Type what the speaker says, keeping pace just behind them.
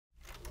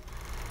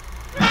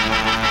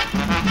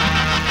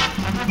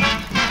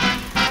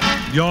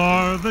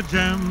You're the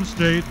gem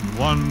state and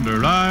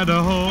wonder,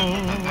 Idaho.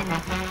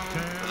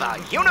 The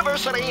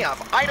University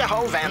of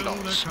Idaho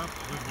Vandals.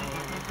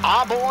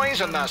 Our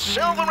boys in the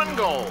silver and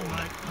gold.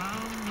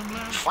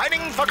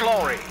 Fighting for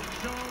glory.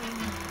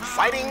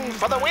 Fighting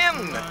for the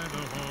win.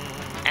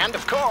 And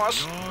of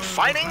course,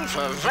 fighting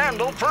for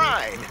Vandal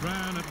pride.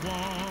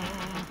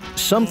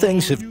 Some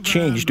things have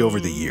changed over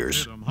the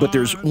years, but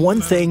there's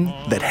one thing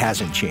that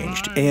hasn't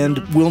changed and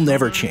will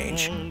never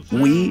change.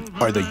 We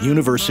are the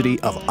University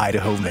of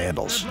Idaho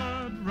Vandals.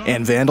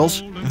 And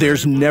Vandals,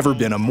 there's never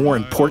been a more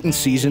important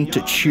season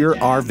to cheer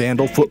our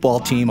Vandal football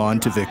team on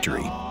to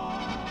victory.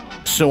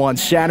 So on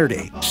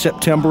Saturday,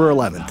 September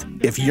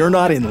 11th, if you're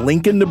not in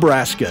Lincoln,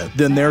 Nebraska,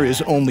 then there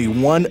is only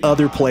one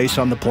other place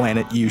on the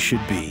planet you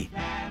should be.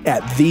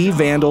 At the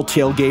Vandal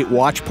Tailgate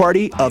Watch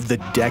Party of the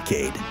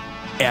decade,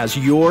 as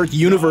your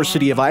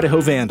University of Idaho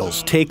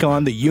Vandals take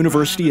on the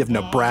University of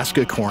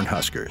Nebraska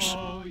Cornhuskers.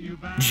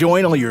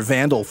 Join all your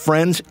Vandal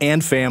friends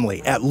and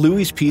family at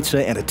Louie's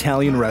Pizza and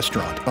Italian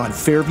Restaurant on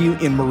Fairview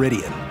in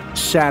Meridian,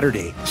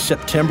 Saturday,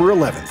 September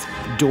 11th.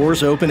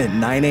 Doors open at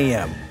 9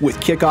 a.m. with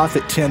kickoff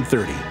at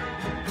 10:30.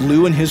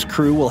 Lou and his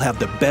crew will have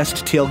the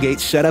best tailgate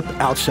setup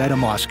outside of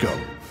Moscow,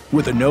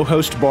 with a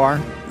no-host bar,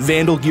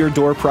 Vandal gear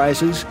door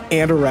prizes,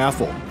 and a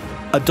raffle.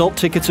 Adult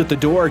tickets at the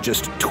door are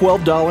just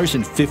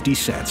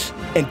 $12.50,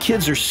 and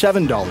kids are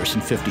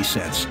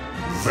 $7.50.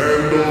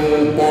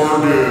 Vandal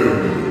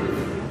bargain!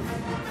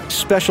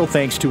 Special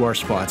thanks to our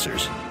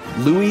sponsors,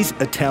 Louie's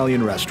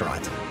Italian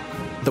Restaurant,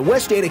 the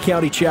West Ada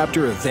County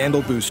chapter of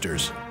Vandal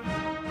Boosters,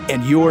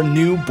 and your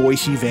new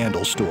Boise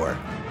Vandal store.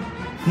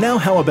 Now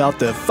how about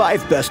the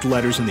 5 best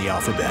letters in the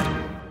alphabet?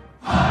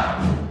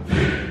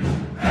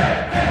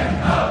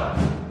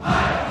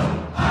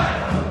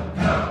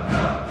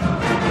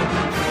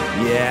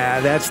 Yeah,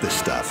 that's the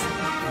stuff.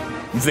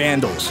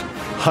 Vandals,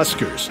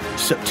 Huskers,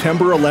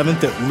 September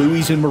 11th at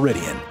Louie's in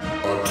Meridian.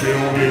 A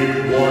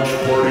tailgate watch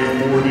party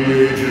for the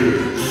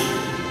ages.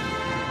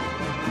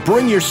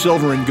 Bring your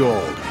silver and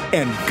gold,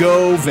 and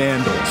go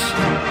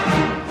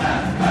Vandals!